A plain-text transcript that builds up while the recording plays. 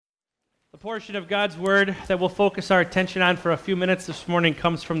The portion of God's Word that we'll focus our attention on for a few minutes this morning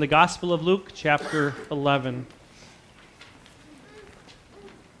comes from the Gospel of Luke, chapter 11.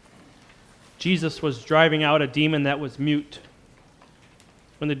 Jesus was driving out a demon that was mute.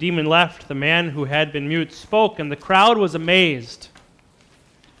 When the demon left, the man who had been mute spoke, and the crowd was amazed.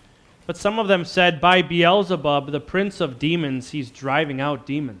 But some of them said, "By Beelzebub, the prince of demons, he's driving out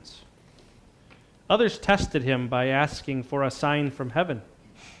demons." Others tested him by asking for a sign from heaven.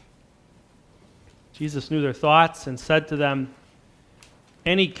 Jesus knew their thoughts and said to them,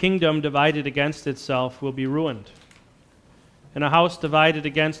 "Any kingdom divided against itself will be ruined, and a house divided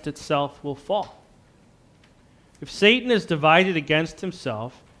against itself will fall. If Satan is divided against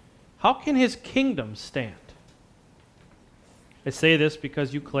himself, how can his kingdom stand? I say this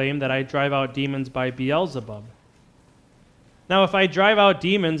because you claim that I drive out demons by Beelzebub. Now, if I drive out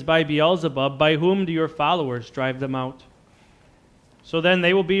demons by Beelzebub, by whom do your followers drive them out? So then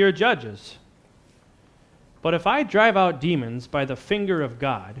they will be your judges. But if I drive out demons by the finger of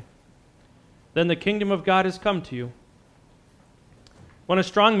God, then the kingdom of God has come to you. When a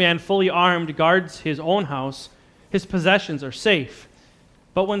strong man, fully armed, guards his own house, his possessions are safe.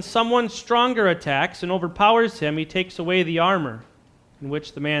 But when someone stronger attacks and overpowers him, he takes away the armor in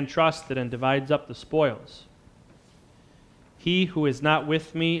which the man trusted and divides up the spoils. He who is not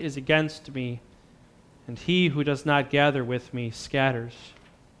with me is against me, and he who does not gather with me scatters.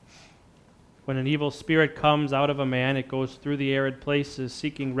 When an evil spirit comes out of a man, it goes through the arid places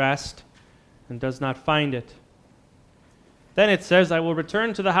seeking rest and does not find it. Then it says, I will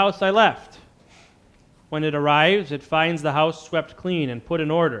return to the house I left. When it arrives, it finds the house swept clean and put in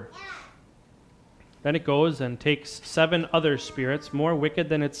order. Then it goes and takes 7 other spirits, more wicked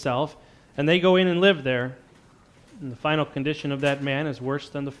than itself, and they go in and live there. And the final condition of that man is worse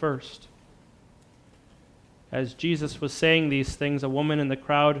than the first. As Jesus was saying these things, a woman in the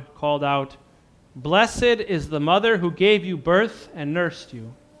crowd called out, "Blessed is the mother who gave you birth and nursed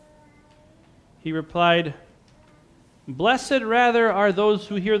you." He replied, "Blessed rather are those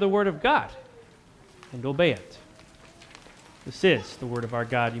who hear the word of God and obey it." This is the word of our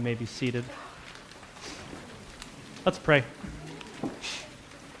God. You may be seated. Let's pray.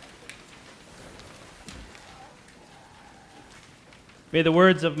 May the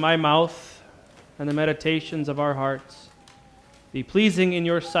words of my mouth and the meditations of our hearts be pleasing in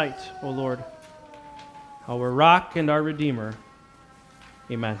your sight, O Lord, our rock and our redeemer.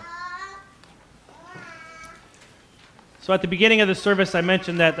 Amen. So at the beginning of the service, I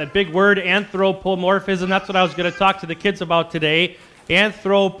mentioned that big word, anthropomorphism. That's what I was going to talk to the kids about today.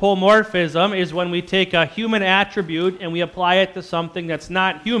 Anthropomorphism is when we take a human attribute and we apply it to something that's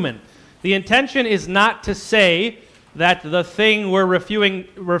not human. The intention is not to say that the thing we're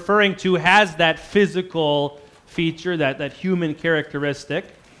referring to has that physical feature, that human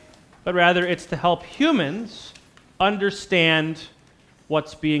characteristic, but rather it's to help humans understand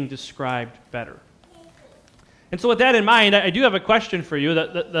what's being described better. And so with that in mind, I do have a question for you.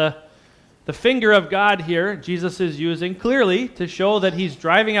 The finger of God here, Jesus is using clearly to show that he's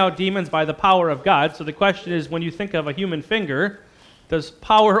driving out demons by the power of God. So the question is, when you think of a human finger, does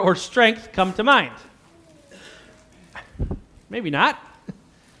power or strength come to mind? Maybe not.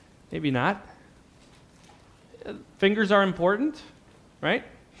 Maybe not. Fingers are important, right?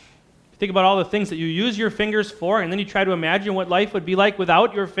 Think about all the things that you use your fingers for, and then you try to imagine what life would be like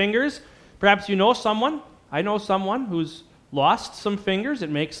without your fingers. Perhaps you know someone. I know someone who's lost some fingers.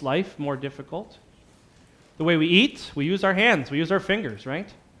 It makes life more difficult. The way we eat, we use our hands. We use our fingers,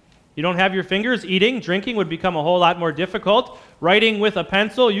 right? You don't have your fingers, eating, drinking would become a whole lot more difficult. Writing with a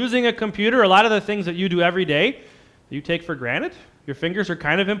pencil, using a computer, a lot of the things that you do every day, you take for granted. Your fingers are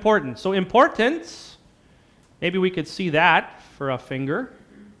kind of important. So importance, maybe we could see that for a finger.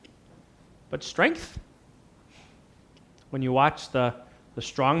 But strength, when you watch the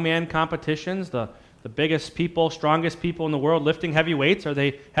strongman competitions, the biggest people, strongest people in the world lifting heavy weights, are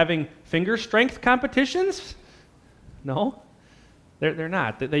they having finger strength competitions? No, they're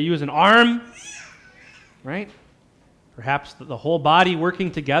not. They use an arm, right? Perhaps the whole body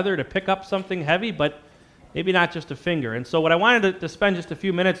working together to pick up something heavy, but maybe not just a finger. And so what I wanted to spend just a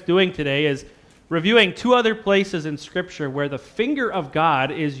few minutes doing today is reviewing 2 other places in Scripture where the finger of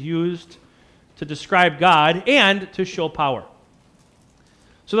God is used to describe God and to show power.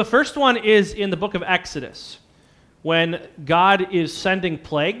 So the first one is in the book of Exodus, when God is sending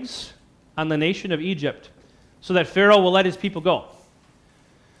plagues on the nation of Egypt so that Pharaoh will let his people go.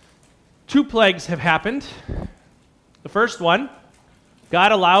 2 plagues have happened. The first one,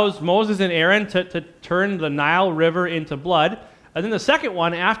 God allows Moses and Aaron to turn the Nile River into blood. And then the second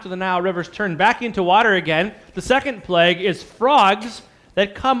one, after the Nile River's turned back into water again, the second plague is frogs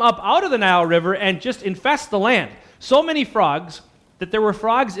that come up out of the Nile River and just infest the land. So many frogs that there were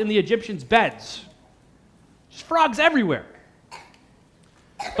frogs in the Egyptians' beds. Just frogs everywhere.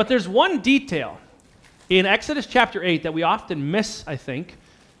 But there's one detail in Exodus chapter 8 that we often miss, I think,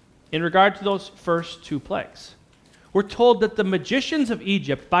 in regard to those first two plagues. We're told that the magicians of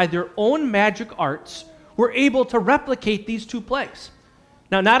Egypt, by their own magic arts, were able to replicate these two plagues.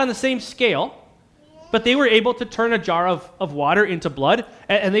 Now, not on the same scale, but they were able to turn a jar of water into blood,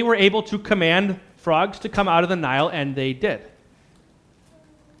 and they were able to command frogs to come out of the Nile, and they did.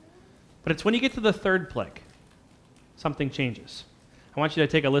 But it's when you get to the third plague, something changes. I want you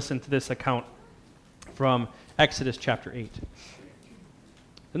to take a listen to this account from Exodus chapter 8.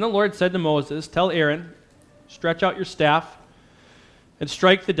 Then the Lord said to Moses, "Tell Aaron, stretch out your staff and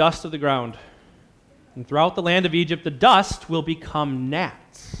strike the dust of the ground. And throughout the land of Egypt, the dust will become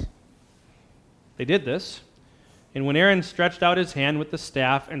gnats." They did this. And when Aaron stretched out his hand with the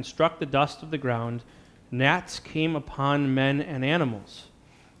staff and struck the dust of the ground, gnats came upon men and animals.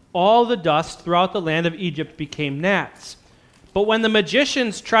 All the dust throughout the land of Egypt became gnats. But when the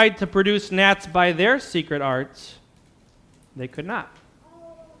magicians tried to produce gnats by their secret arts, they could not.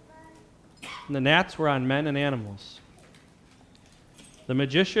 And the gnats were on men and animals. The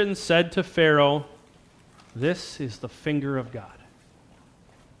magicians said to Pharaoh, "This is the finger of God."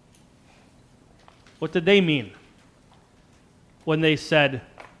 What did they mean when they said,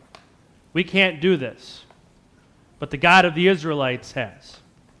 "We can't do this, but the God of the Israelites has"?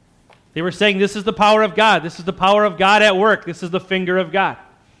 They were saying, this is the power of God. This is the power of God at work. This is the finger of God.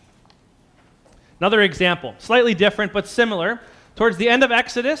 Another example, slightly different but similar. Towards the end of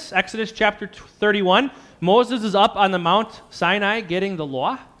Exodus chapter 31, Moses is up on the Mount Sinai getting the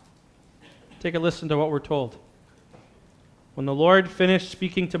law. Take a listen to what we're told. When the Lord finished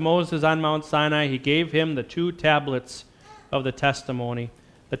speaking to Moses on Mount Sinai, he gave him the 2 tablets of the testimony,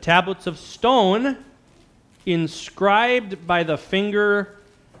 the tablets of stone inscribed by the finger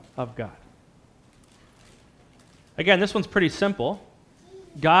of God. Again, this one's pretty simple.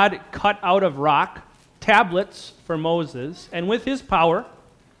 God cut out of rock tablets for Moses, and with his power,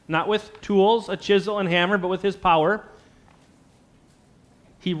 not with tools, a chisel and hammer, but with his power,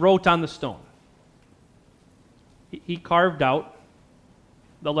 he wrote on the stone. He carved out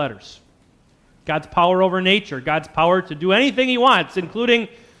the letters. God's power over nature, God's power to do anything he wants, including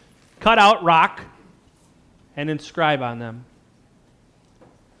cut out rock and inscribe on them.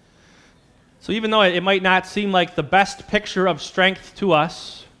 So even though it might not seem like the best picture of strength to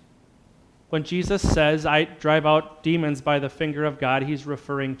us, when Jesus says, "I drive out demons by the finger of God," he's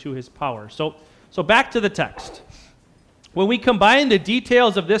referring to his power. So back to the text. When we combine the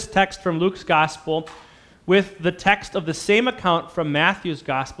details of this text from Luke's gospel with the text of the same account from Matthew's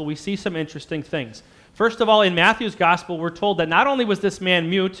gospel, we see some interesting things. First of all, in Matthew's gospel, we're told that not only was this man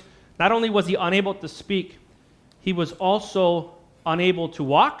mute, not only was he unable to speak, he was also unable to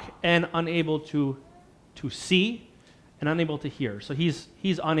walk and unable to see and unable to hear. So he's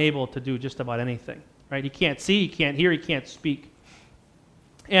unable to do just about anything, right? He can't see, he can't hear, he can't speak.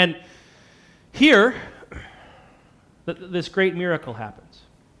 And here, this great miracle happens.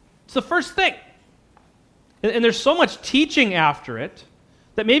 It's the first thing. And there's so much teaching after it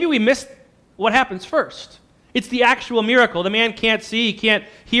that maybe we missed what happens first. It's the actual miracle. The man can't see, he can't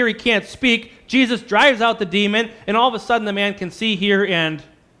hear, he can't speak. Jesus drives out the demon, and all of a sudden the man can see, hear, and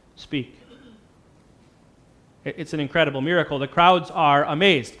speak. It's an incredible miracle. The crowds are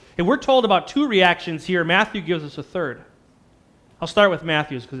amazed. And we're told about 2 reactions here. Matthew gives us a third. I'll start with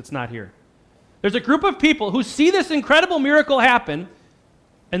Matthew's because it's not here. There's a group of people who see this incredible miracle happen,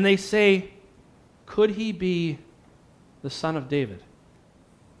 and they say, "Could he be the Son of David?"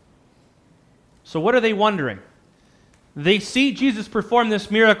 So what are they wondering? They see Jesus perform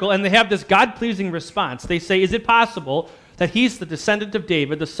this miracle, and they have this God-pleasing response. They say, is it possible that he's the descendant of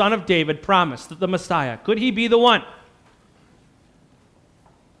David, the son of David, promised, the Messiah? Could he be the one?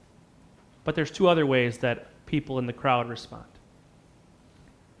 But there's 2 other ways that people in the crowd respond.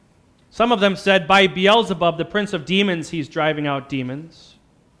 Some of them said, by Beelzebub, the prince of demons, he's driving out demons.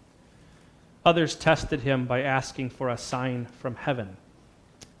 Others tested him by asking for a sign from heaven,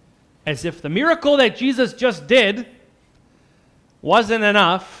 as if the miracle that Jesus just did wasn't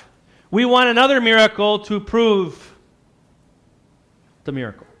enough. We want another miracle to prove the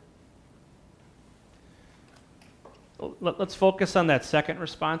miracle. Let's focus on that second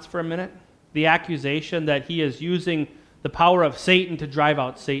response for a minute. The accusation that he is using the power of Satan to drive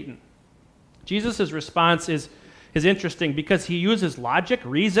out Satan. Jesus' response is interesting because he uses logic,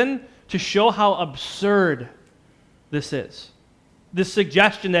 reason, to show how absurd this is. this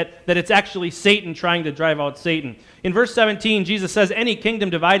suggestion that it's actually Satan trying to drive out Satan. In verse 17, Jesus says, any kingdom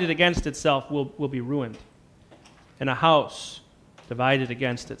divided against itself will be ruined, and a house divided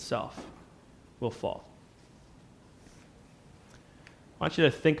against itself will fall. I want you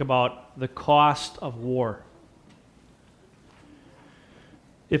to think about the cost of war.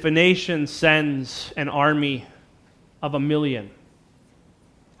 If a nation sends an army of 1 million,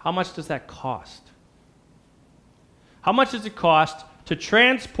 how much does that cost? How much does it cost to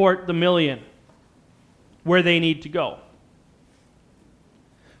transport the 1 million where they need to go?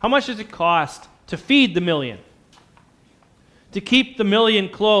 How much does it cost to feed the 1 million? To keep the 1 million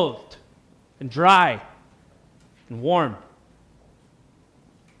clothed and dry and warm?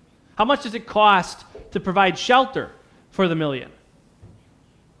 How much does it cost to provide shelter for the 1 million?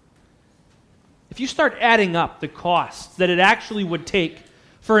 If you start adding up the costs that it actually would take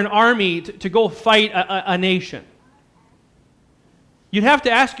for an army to go fight a nation, you'd have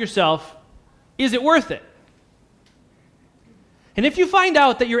to ask yourself, is it worth it? And if you find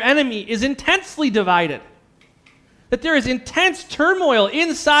out that your enemy is intensely divided, that there is intense turmoil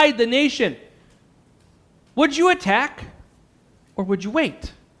inside the nation, would you attack or would you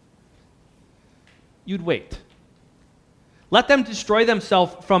wait? You'd wait. Let them destroy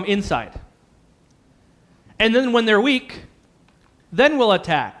themselves from inside. And then when they're weak, then we'll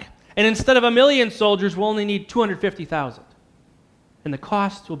attack. And instead of 1 million soldiers, we'll only need 250,000. And the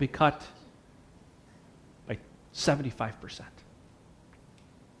cost will be cut by 75%.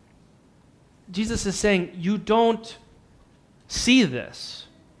 Jesus is saying, you don't see this.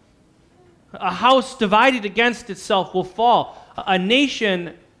 A house divided against itself will fall. A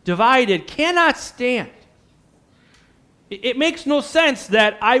nation divided cannot stand. It makes no sense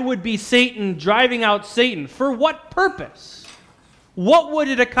that I would be Satan driving out Satan. For what purpose? What would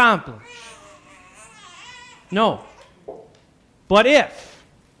it accomplish? No. But if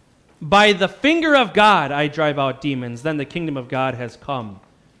by the finger of God I drive out demons, then the kingdom of God has come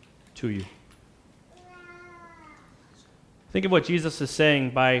to you. Think of what Jesus is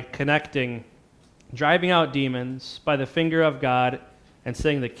saying by connecting driving out demons by the finger of God and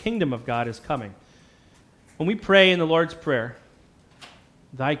saying the kingdom of God is coming. When we pray in the Lord's Prayer,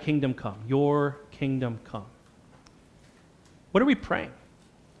 thy kingdom come, your kingdom come, what are we praying?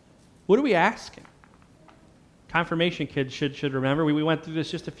 What are we asking? Confirmation kids should remember. We went through this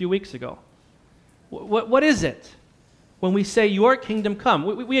just a few weeks ago. What is it when we say your kingdom come?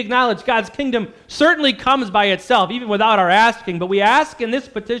 We acknowledge God's kingdom certainly comes by itself, even without our asking, but we ask in this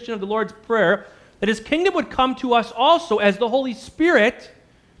petition of the Lord's Prayer that his kingdom would come to us also as the Holy Spirit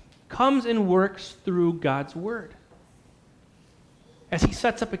comes and works through God's word. As he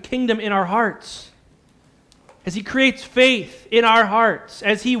sets up a kingdom in our hearts, as he creates faith in our hearts,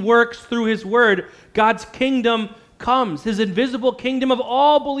 as he works through his word, God's kingdom comes, his invisible kingdom of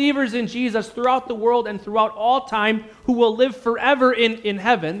all believers in Jesus throughout the world and throughout all time who will live forever in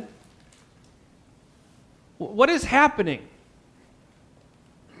heaven. What is happening?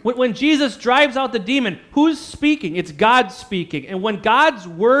 When Jesus drives out the demon, who's speaking? It's God speaking. And when God's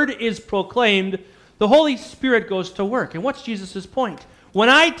word is proclaimed, the Holy Spirit goes to work. And what's Jesus' point? When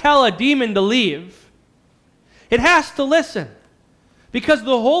I tell a demon to leave, it has to listen because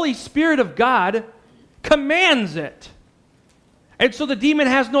the Holy Spirit of God commands it. And so the demon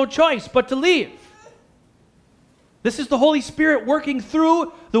has no choice but to leave. This is the Holy Spirit working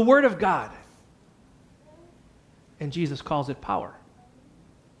through the Word of God. And Jesus calls it power.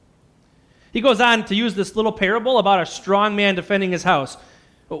 He goes on to use this little parable about a strong man defending his house.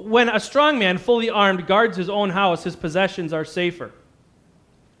 When a strong man, fully armed, guards his own house, his possessions are safer.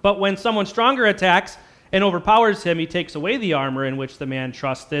 But when someone stronger attacks and overpowers him, he takes away the armor in which the man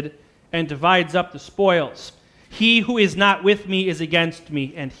trusted and divides up the spoils. He who is not with me is against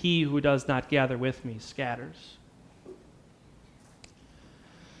me, and he who does not gather with me scatters.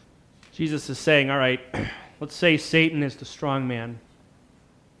 Jesus is saying, all right, let's say Satan is the strong man.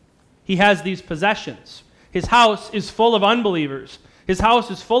 He has these possessions. His house is full of unbelievers. His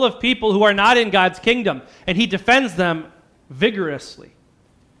house is full of people who are not in God's kingdom, and he defends them vigorously.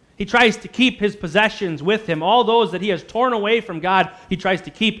 He tries to keep his possessions with him. All those that he has torn away from God, he tries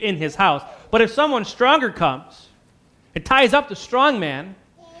to keep in his house. But if someone stronger comes and ties up the strong man,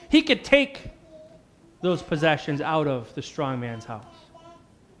 he could take those possessions out of the strong man's house.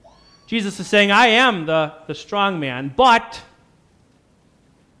 Jesus is saying, I am the strong man, but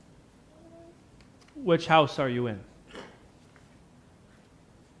which house are you in?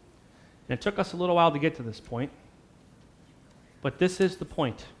 And it took us a little while to get to this point, but this is the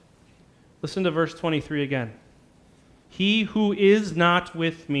point. Listen to verse 23 again. He who is not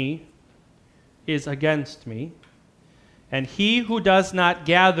with me is against me, and he who does not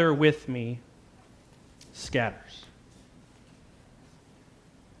gather with me scatters.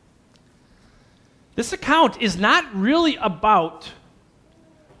 This account is not really about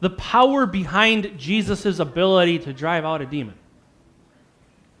the power behind Jesus' ability to drive out a demon.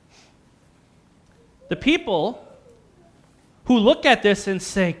 The people who look at this and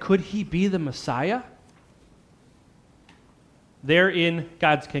say, could he be the Messiah? They're in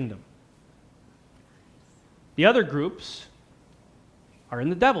God's kingdom. The other groups are in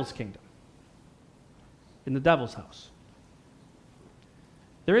the devil's kingdom, in the devil's house.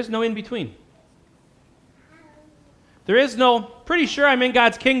 There is no in between. There is no, pretty sure I'm in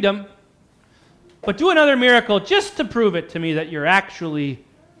God's kingdom, but do another miracle just to prove it to me that you're actually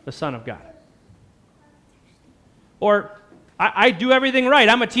the Son of God. Or, I do everything right.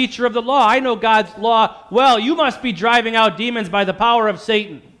 I'm a teacher of the law. I know God's law well. You must be driving out demons by the power of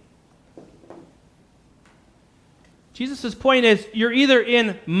Satan. Jesus' point is, you're either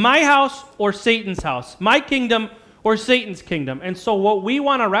in my house or Satan's house, my kingdom or Satan's kingdom. And so what we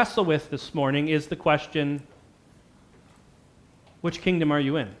want to wrestle with this morning is the question, which kingdom are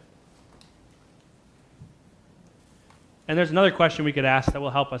you in? And there's another question we could ask that will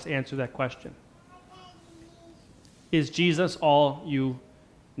help us answer that question. Is Jesus all you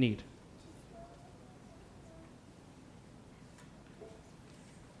need?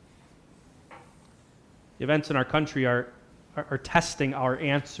 The events in our country are testing our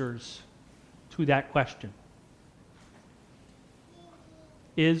answers to that question.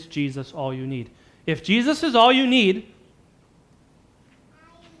 Is Jesus all you need? If Jesus is all you need,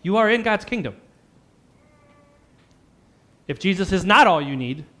 you are in God's kingdom. If Jesus is not all you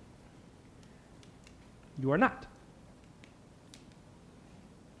need, you are not.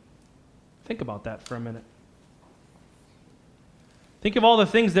 Think about that for a minute. Think of all the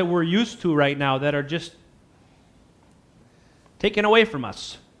things that we're used to right now that are just taken away from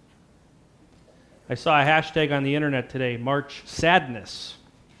us. I saw a hashtag on the internet today, March Sadness.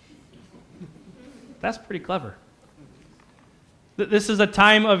 That's pretty clever. This is a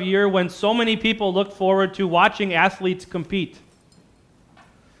time of year when so many people look forward to watching athletes compete.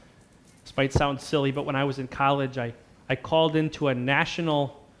 This might sound silly, but when I was in college, I called into a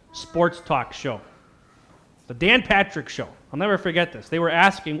national sports talk show. The Dan Patrick Show. I'll never forget this. They were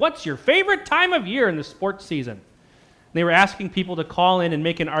asking, what's your favorite time of year in the sports season? And they were asking people to call in and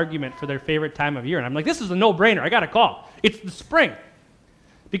make an argument for their favorite time of year. And I'm like, this is a no-brainer. I got to call. It's the spring.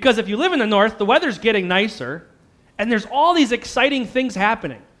 Because if you live in the north, the weather's getting nicer, and there's all these exciting things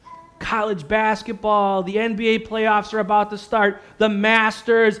happening. College basketball, the NBA playoffs are about to start, the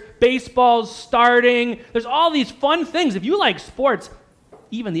Masters, baseball's starting. There's all these fun things. If you like sports,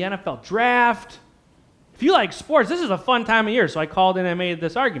 even the NFL draft. If you like sports, this is a fun time of year. So I called in and made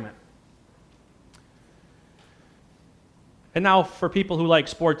this argument. And now for people who like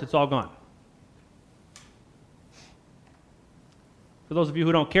sports, it's all gone. For those of you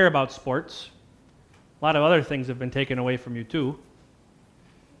who don't care about sports, a lot of other things have been taken away from you too.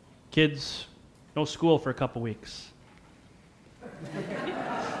 Kids, no school for a couple weeks.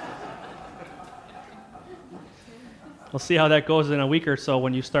 We'll see how that goes in a week or so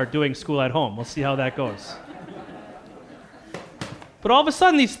when you start doing school at home. We'll see how that goes. But all of a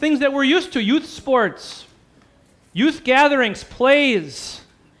sudden, these things that we're used to, youth sports, youth gatherings, plays,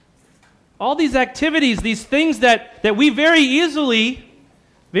 all these activities, these things that we very easily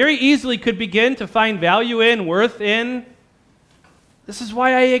could begin to find value in, worth in. This is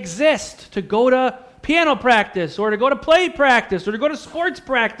why I exist, to go to piano practice, or to go to play practice, or to go to sports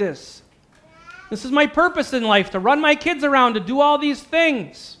practice. This is my purpose in life, to run my kids around, to do all these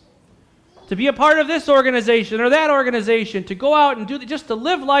things, to be a part of this organization or that organization, to go out and just to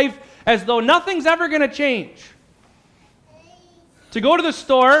live life as though nothing's ever going to change. To go to the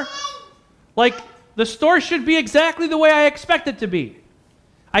store, like the store should be exactly the way I expect it to be.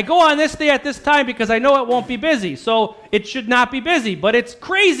 I go on this day at this time because I know it won't be busy, so it should not be busy, but it's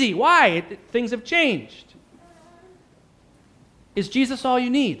crazy. Why? Things have changed. Is Jesus all you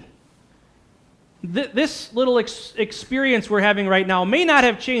need? This little experience we're having right now may not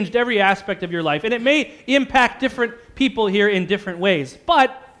have changed every aspect of your life, and it may impact different people here in different ways,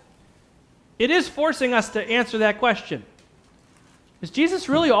 but it is forcing us to answer that question. Is Jesus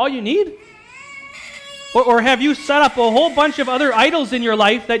really all you need? Or have you set up a whole bunch of other idols in your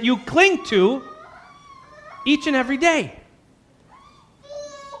life that you cling to each and every day?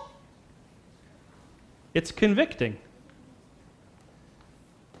 It's convicting.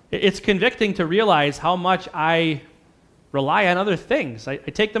 It's convicting to realize how much I rely on other things. I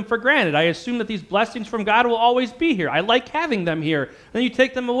take them for granted. I assume that these blessings from God will always be here. I like having them here. Then you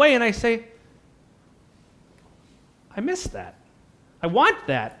take them away and I say, I miss that. I want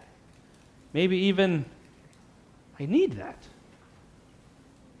that. Maybe even I need that.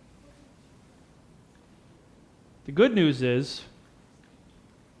 The good news is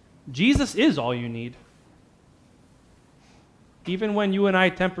Jesus is all you need, even when you and I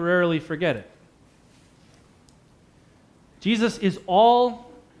temporarily forget it. Jesus is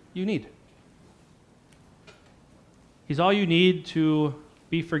all you need. He's all you need to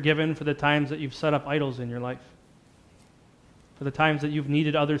be forgiven for the times that you've set up idols in your life, for the times that you've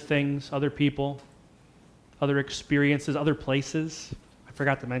needed other things, other people, other experiences, other places. I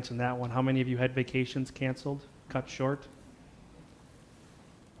forgot to mention that one. How many of you had vacations canceled, cut short?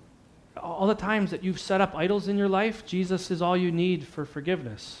 All the times that you've set up idols in your life, Jesus is all you need for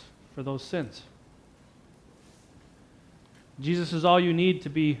forgiveness for those sins. Jesus is all you need to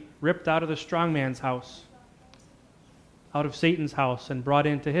be ripped out of the strong man's house, out of Satan's house, and brought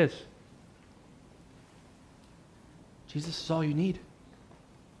into his. Jesus is all you need.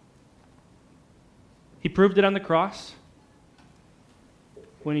 He proved it on the cross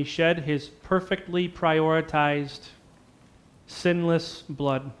when he shed his perfectly prioritized, sinless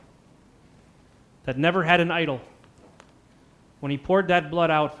blood that never had an idol, when he poured that blood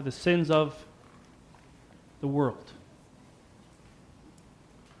out for the sins of the world.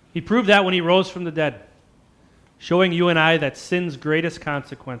 He proved that when he rose from the dead, showing you and I that sin's greatest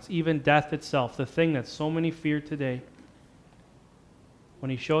consequence, even death itself, the thing that so many fear today,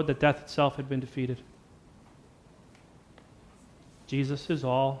 when he showed that death itself had been defeated. Jesus is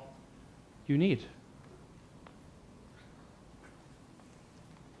all you need.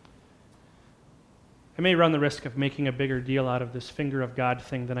 I may run the risk of making a bigger deal out of this finger of God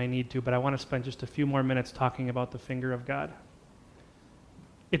thing than I need to, but I want to spend just a few more minutes talking about the finger of God.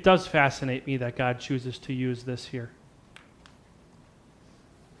 It does fascinate me that God chooses to use this here.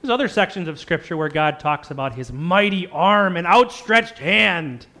 There's other sections of Scripture where God talks about his mighty arm and outstretched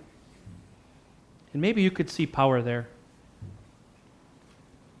hand. And maybe you could see power there.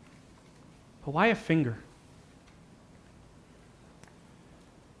 But why a finger?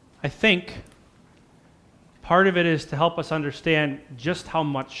 I think part of it is to help us understand just how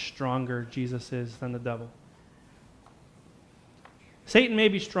much stronger Jesus is than the devil. Satan may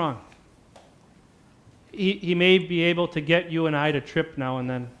be strong. He may be able to get you and I to trip now and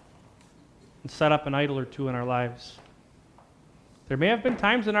then and set up an idol or two in our lives. There may have been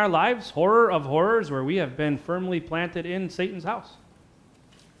times in our lives, horror of horrors, where we have been firmly planted in Satan's house.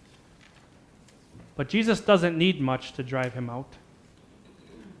 But Jesus doesn't need much to drive him out.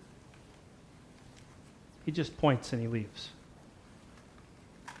 He just points and he leaves.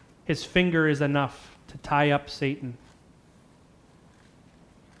 His finger is enough to tie up Satan.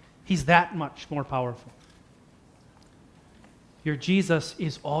 He's that much more powerful. Your Jesus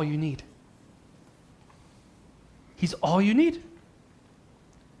is all you need. He's all you need.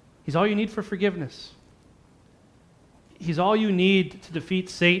 He's all you need for forgiveness. He's all you need to defeat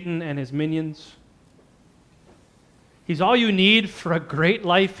Satan and his minions. He's all you need for a great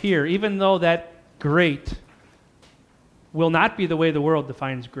life here, even though that great will not be the way the world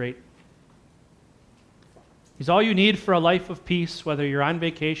defines great. He's all you need for a life of peace, whether you're on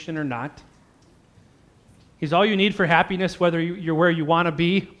vacation or not. He's all you need for happiness, whether you're where you want to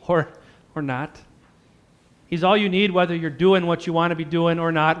be or not. He's all you need, whether you're doing what you want to be doing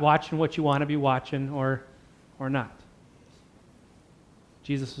or not, watching what you want to be watching or not.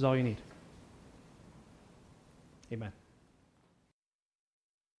 Jesus is all you need. Amen.